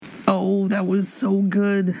Oh, that was so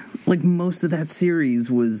good. Like, most of that series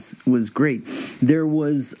was great. There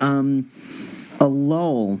was a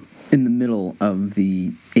lull in the middle of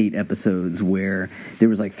the 8 episodes where there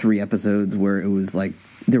was like 3 episodes where it was like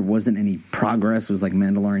there wasn't any progress. It was like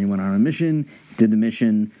Mandalorian went on a mission, did the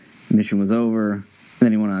mission was over,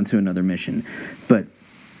 then he went on to another mission. But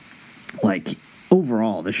like,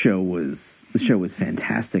 overall, the show was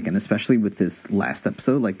fantastic, and especially with this last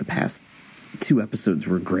episode, like the past 2 episodes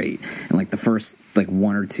were great, and like the first like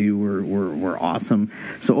 1 or 2 were awesome.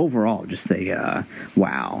 So overall, just a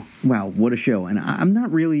wow, what a show. And I'm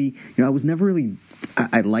not really, I was never really,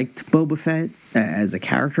 I liked Boba Fett as a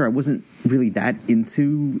character. I wasn't really that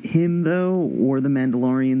into him though, or the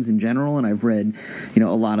Mandalorians in general. And I've read, a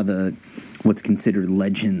lot of the what's considered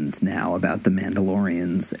legends now about the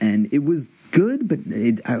Mandalorians, and it was good, but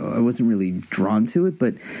I wasn't really drawn to it.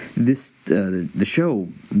 But this the show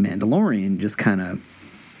Mandalorian just kind of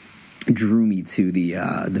drew me to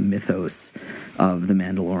the mythos of the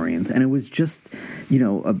Mandalorians, and it was just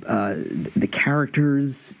the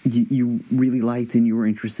characters you really liked and you were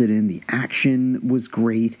interested in. The action was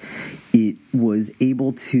great. It was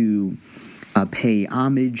able to pay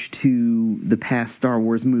homage to the past Star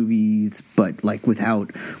Wars movies, but like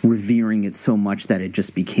without revering it so much that it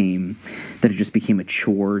just became a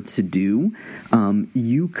chore to do.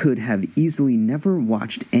 You could have easily never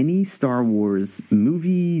watched any Star Wars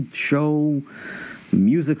movie, show,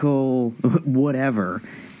 musical, whatever,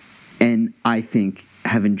 and I think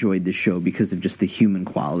have enjoyed the show because of just the human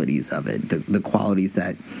qualities of it, the qualities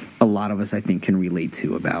that a lot of us, I think, can relate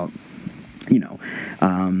to about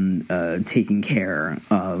taking care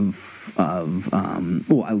of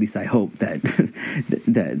well, at least I hope that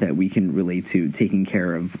that we can relate to taking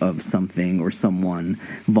care of something or someone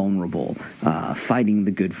vulnerable, fighting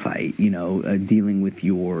the good fight, dealing with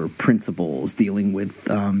your principles, dealing with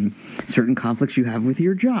certain conflicts you have with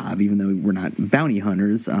your job, even though we're not bounty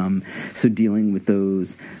hunters. So dealing with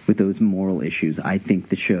those moral issues, I think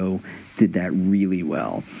the show did that really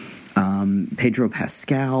well. Pedro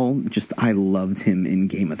Pascal, I loved him in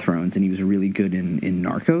Game of Thrones, and he was really good in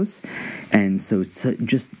Narcos. And so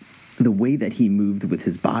just the way that he moved with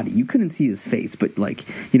his body, you couldn't see his face, but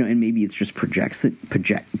and maybe it's just projection,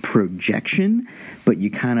 but you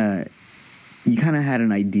kind of had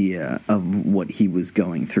an idea of what he was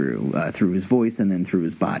going through his voice and then through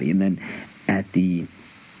his body. And then at the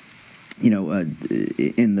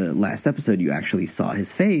in the last episode, you actually saw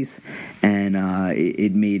his face, and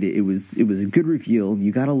it was a good reveal.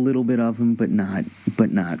 You got a little bit of him, but not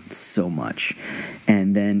so much,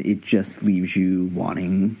 and then it just leaves you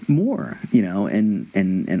wanting more,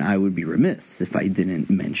 and I would be remiss if I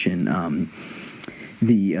didn't mention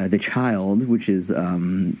the child, which is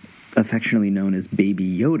affectionately known as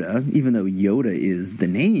Baby Yoda, even though Yoda is the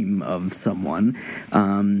name of someone.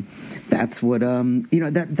 That's what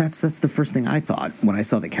that's the first thing I thought when I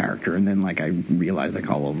saw the character, and then I realized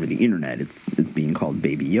all over the internet it's being called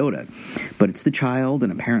Baby Yoda, but it's the child,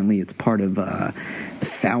 and apparently it's part of the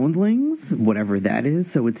Foundlings, whatever that is.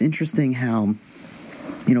 So it's interesting how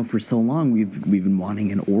for so long we've been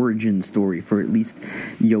wanting an origin story for at least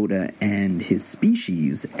Yoda and his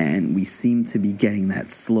species, and we seem to be getting that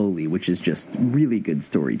slowly, which is just really good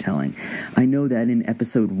storytelling. I know that in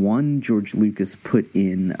episode 1, George Lucas put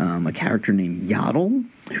in a character named Yaddle,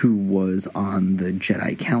 who was on the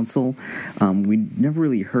Jedi Council. We never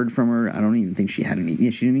really heard from her. I don't even think she had any.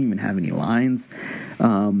 Yeah, she didn't even have any lines.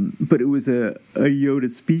 But it was a Yoda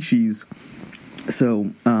species.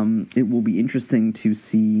 So it will be interesting to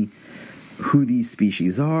see who these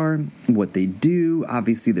species are, what they do.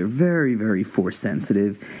 Obviously, they're very, very force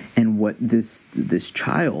sensitive, and what this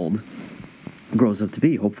child grows up to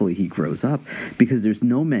be. Hopefully he grows up, because there's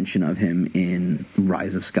no mention of him in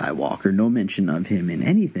Rise of Skywalker, no mention of him in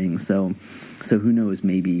anything. So who knows,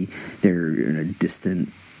 maybe they're in a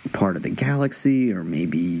distant part of the galaxy, or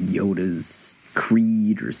maybe Yoda's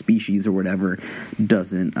creed or species or whatever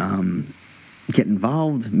doesn't get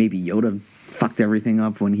involved. Maybe Yoda fucked everything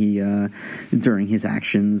up when he during his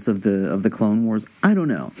actions of the Clone Wars. I don't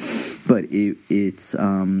know, but it's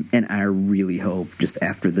and I really hope, just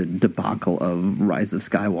after the debacle of Rise of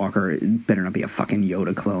Skywalker, it better not be a fucking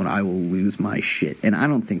Yoda clone. I will lose my shit, and I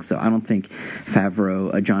don't think so. I don't think Jon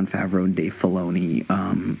Favreau and Dave Filoni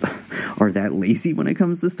are that lazy when it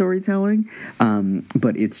comes to storytelling,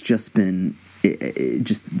 but it's just been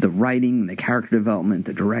just the writing, the character development,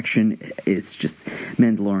 the direction. It's just,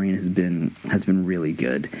 Mandalorian has been really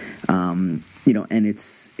good, and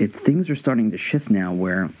things are starting to shift now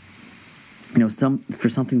where, for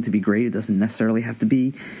something to be great, it doesn't necessarily have to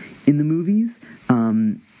be in the movies.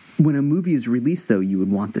 when a movie is released, though, you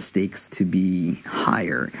would want the stakes to be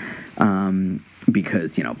higher,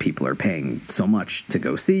 because, you know, people are paying so much to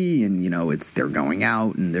go see, and, you know, they're going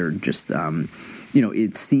out, and they're just, you know,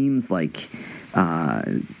 it seems like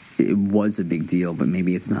it was a big deal, but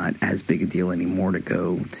maybe it's not as big a deal anymore to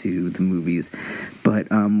go to the movies. But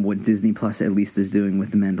what Disney Plus at least is doing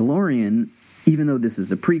with The Mandalorian, even though this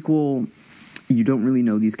is a prequel, you don't really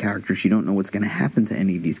know these characters. You don't know what's going to happen to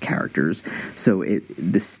any of these characters. So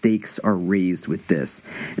the stakes are raised with this.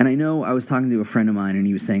 And I know I was talking to a friend of mine, and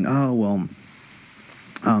he was saying, oh, well,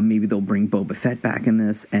 maybe they'll bring Boba Fett back in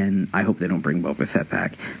this, and I hope they don't bring Boba Fett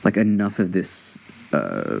back. Like, enough of this,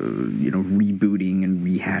 you know, rebooting and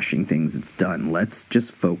rehashing things. It's done. Let's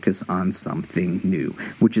just focus on something new,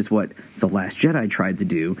 which is what The Last Jedi tried to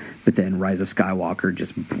do, but then Rise of Skywalker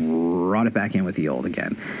just brought it back in with the old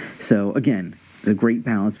again. So, again, it's a great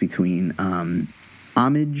balance between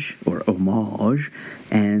homage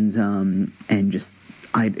and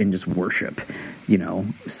just worship, you know.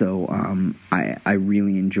 So I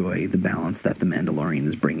really enjoy the balance that The Mandalorian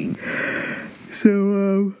is bringing.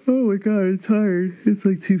 So oh my god, I'm tired. It's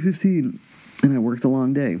like 2:15, and I worked a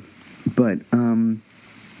long day, but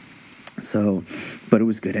it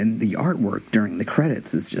was good, and the artwork during the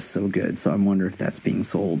credits is just so good. So I wonder if that's being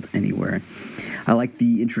sold anywhere. I like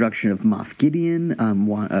the introduction of Moff Gideon.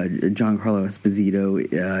 Giancarlo Esposito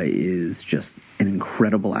is just an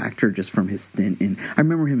incredible actor, just from his stint in. I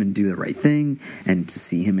remember him in Do the Right Thing, and to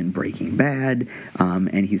see him in Breaking Bad,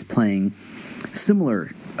 and he's playing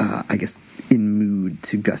similar, I guess, in mood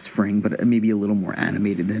to Gus Fring, but maybe a little more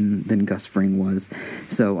animated than Gus Fring was.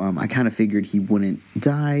 So I kind of figured he wouldn't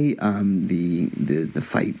die. The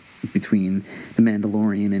fight between the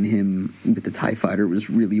Mandalorian and him with the TIE fighter was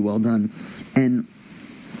really well done. And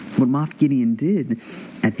what Moff Gideon did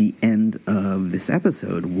at the end of this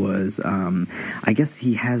episode was, I guess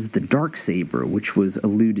he has the Darksaber, which was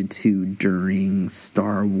alluded to during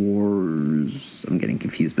Star Wars, I'm getting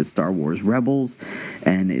confused, but Star Wars Rebels,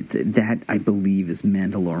 and that, I believe, is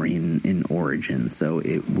Mandalorian in origin, so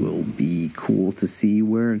it will be cool to see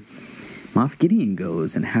where Moff Gideon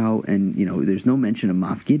goes, and you know, there's no mention of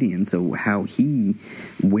Moff Gideon, so where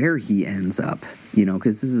he ends up, you know,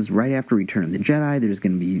 because this is right after Return of the Jedi. There's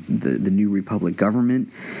going to be the New Republic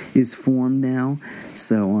government is formed now,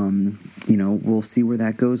 so you know, we'll see where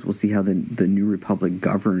that goes. We'll see how the New Republic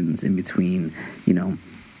governs in between, you know,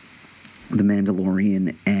 The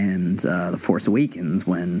Mandalorian and The Force Awakens,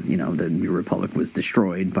 when, you know, the New Republic was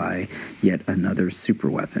destroyed by yet another super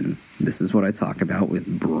weapon. This is what I talk about with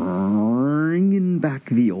bringing back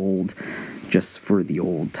the old, just for the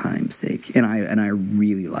old time's sake. And I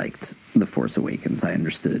really liked The Force Awakens. I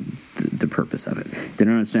understood the purpose of it.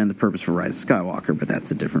 Didn't understand the purpose for Rise of Skywalker, but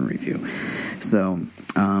that's a different review. So,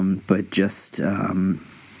 but just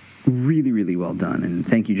really, really well done. And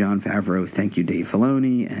thank you, Jon Favreau. Thank you, Dave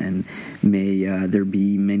Filoni. And may there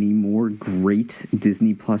be many more great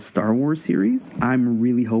Disney Plus Star Wars series. I'm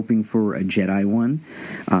really hoping for a Jedi one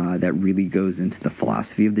that really goes into the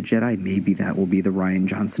philosophy of the Jedi. Maybe that will be the Rian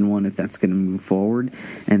Johnson one, if that's going to move forward.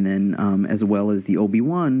 And then as well as the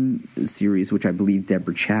Obi-Wan series, which I believe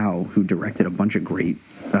Deborah Chow, who directed a bunch of great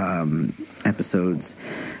episodes,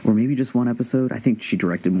 or maybe just one episode. I think she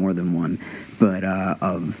directed more than one, but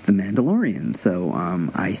of The Mandalorian. So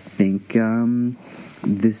I think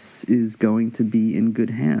this is going to be in good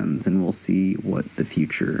hands, and we'll see what the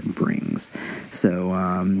future brings. So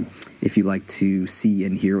if you like to see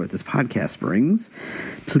and hear what this podcast brings,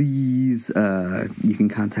 please, you can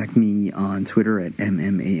contact me on Twitter at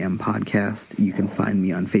MMAM Podcast. You can find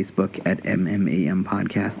me on Facebook at MMAM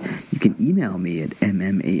Podcast. You can email me at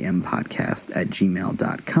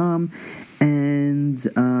MMAMpodcast@gmail.com. And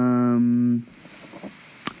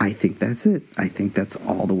I think that's it. I think that's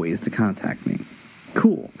all the ways to contact me.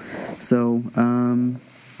 Cool. So,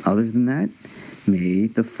 other than that, may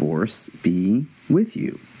the Force be with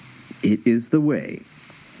you. It is the way.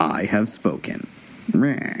 I have spoken.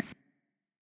 Meh.